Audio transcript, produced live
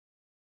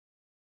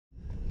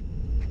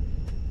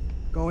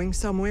Going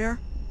somewhere?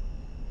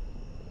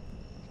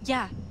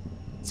 Yeah,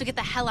 so get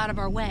the hell out of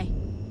our way.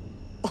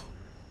 Oh.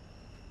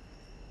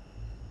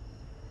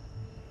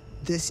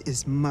 This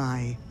is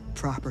my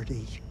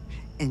property,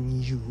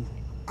 and you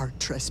are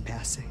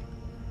trespassing.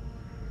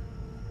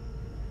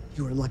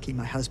 You are lucky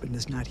my husband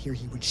is not here.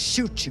 He would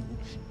shoot you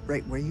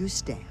right where you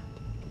stand.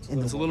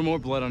 There's a little more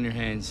blood on your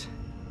hands.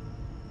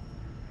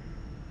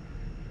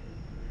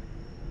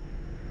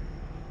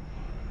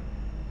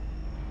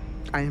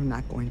 I am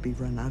not going to be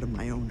run out of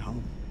my own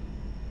home.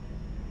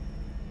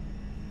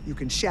 You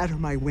can shatter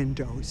my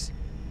windows,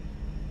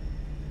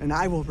 and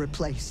I will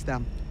replace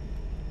them.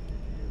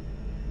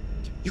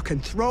 You can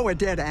throw a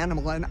dead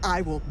animal, and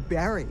I will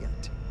bury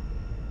it.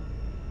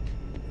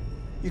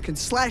 You can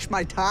slash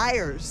my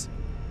tires.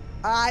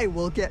 I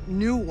will get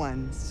new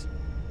ones.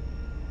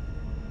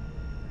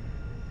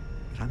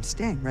 But I'm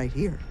staying right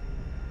here.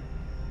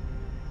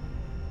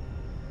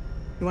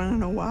 You want to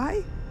know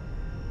why?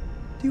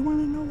 Do you want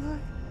to know why?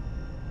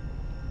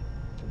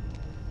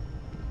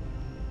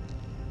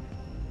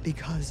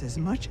 Because as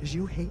much as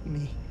you hate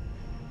me,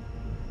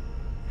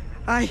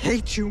 I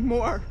hate you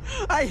more.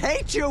 I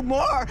hate you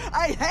more.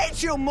 I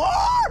hate you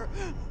more!